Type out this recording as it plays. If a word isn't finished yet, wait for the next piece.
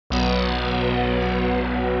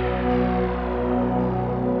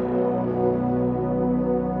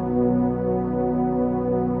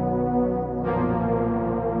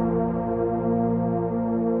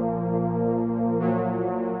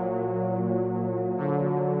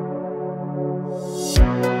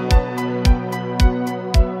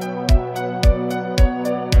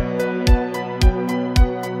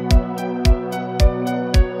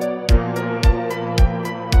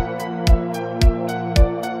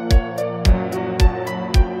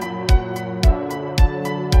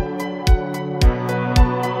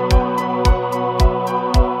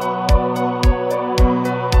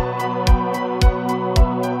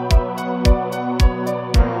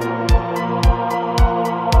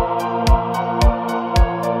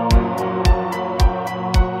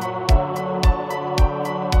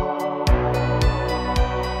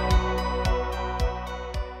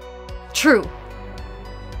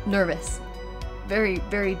nervous. Very,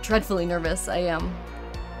 very dreadfully nervous, I am.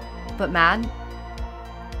 But mad?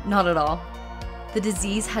 Not at all. The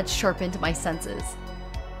disease had sharpened my senses.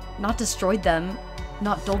 Not destroyed them,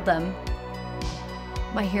 not dulled them.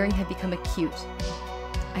 My hearing had become acute.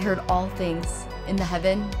 I heard all things in the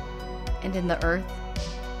heaven and in the earth.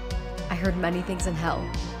 I heard many things in hell.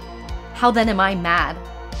 How then am I mad?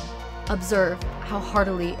 Observe how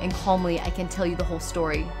heartily and calmly I can tell you the whole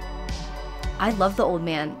story. I love the old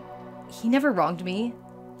man. He never wronged me.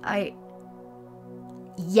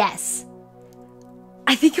 Yes.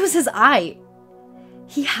 I think it was his eye.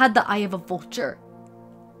 He had the eye of a vulture.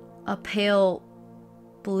 A pale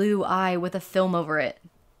blue eye with a film over it.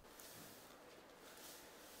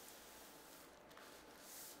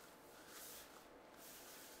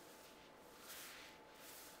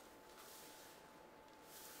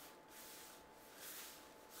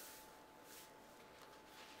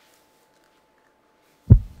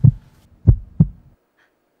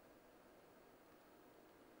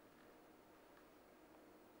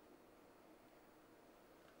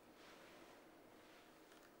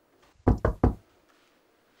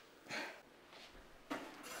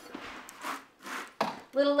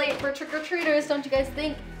 Little late for trick-or-treaters, don't you guys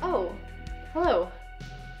think? Oh, hello.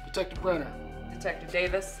 Detective Brenner. Detective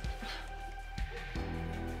Davis.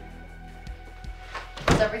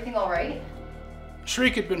 Is everything all right?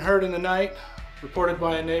 Shriek had been heard in the night, reported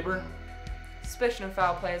by a neighbor. Suspicion of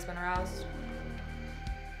foul play has been aroused.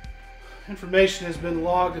 Information has been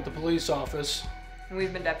logged at the police office. And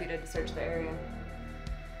we've been deputed to search the area.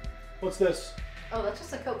 What's this? Oh, that's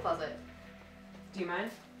just a coat closet. Do you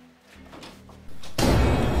mind?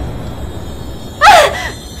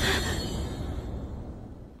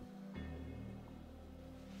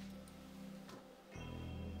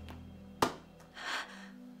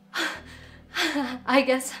 I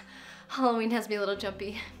guess Halloween has me a little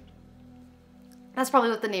jumpy. That's probably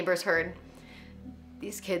what the neighbors heard.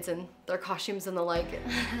 These kids and their costumes and the like.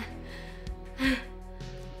 You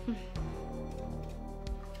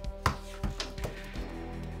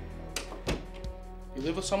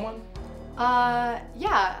live with someone?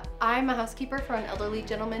 Yeah. I'm a housekeeper for an elderly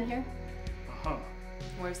gentleman here. Uh-huh.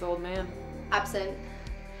 Where's the old man? Absent.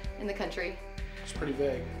 In the country. It's pretty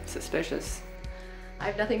vague. Suspicious. I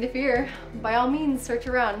have nothing to fear. By all means, search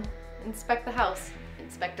around. Inspect the house.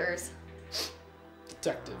 Inspectors.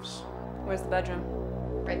 Detectives. Where's the bedroom?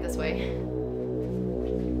 Right this way.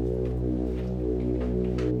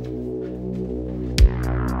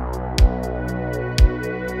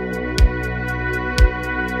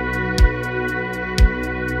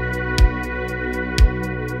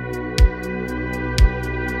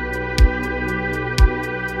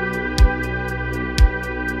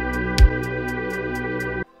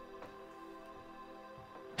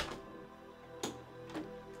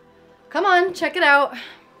 Come on, check it out.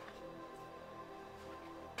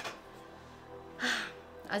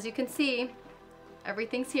 As you can see,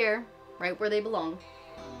 everything's here, right where they belong.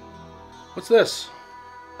 What's this?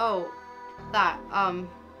 Oh,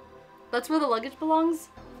 that's where the luggage belongs.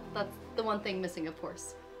 That's the one thing missing, of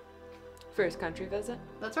course. First country visit?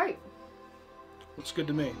 That's right. Looks good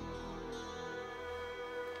to me.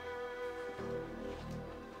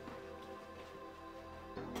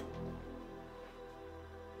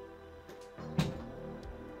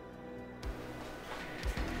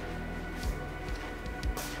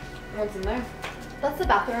 What's in there? That's the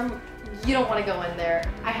bathroom. You don't want to go in there.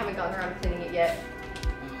 I haven't gotten around to cleaning it yet.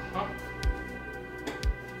 Uh-huh.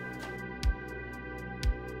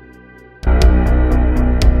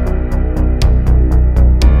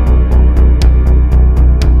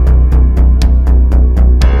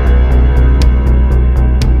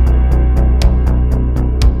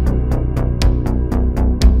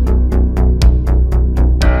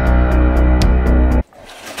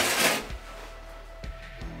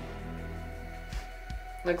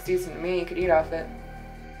 Looks decent to me. You could eat off it.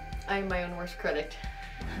 I'm my own worst critic.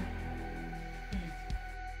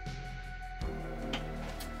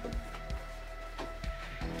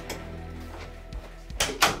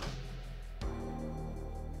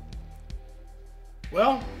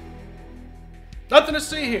 Well, nothing to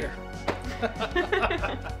see here.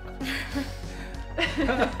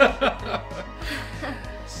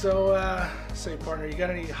 So, say partner, you got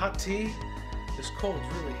any hot tea? This cold's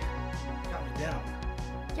really got me down.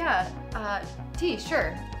 Yeah, tea,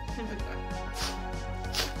 sure.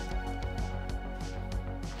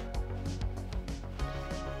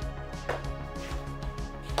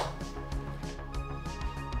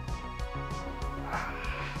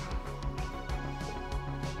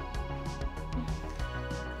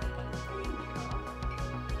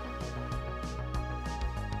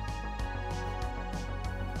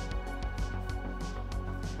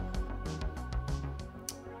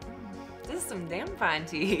 This is some damn fine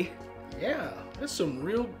tea. Yeah, that's some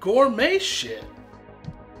real gourmet shit.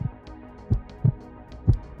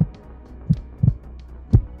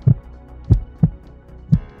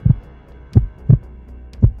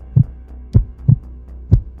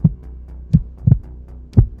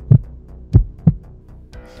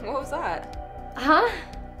 What was that? Huh?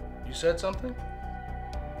 You said something?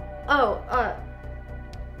 Oh,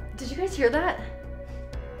 did you guys hear that?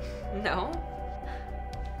 No.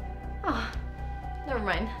 Oh, never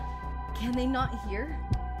mind. Can they not hear?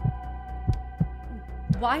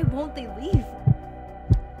 Why won't they leave?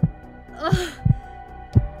 Ugh.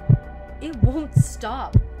 It won't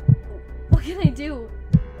stop. What can I do?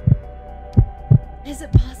 Is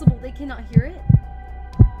it possible they cannot hear it?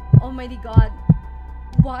 Almighty God,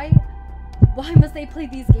 why must they play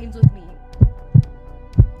these games with me?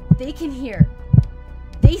 They can hear.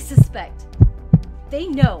 They suspect. They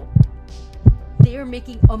know. They are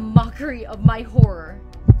making a mockery of my horror.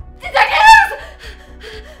 Detectives!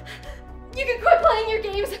 You can quit playing your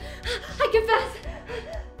games. I confess.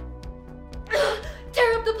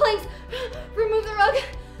 Tear up the planks. Remove the rug.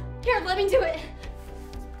 Here, let me do it.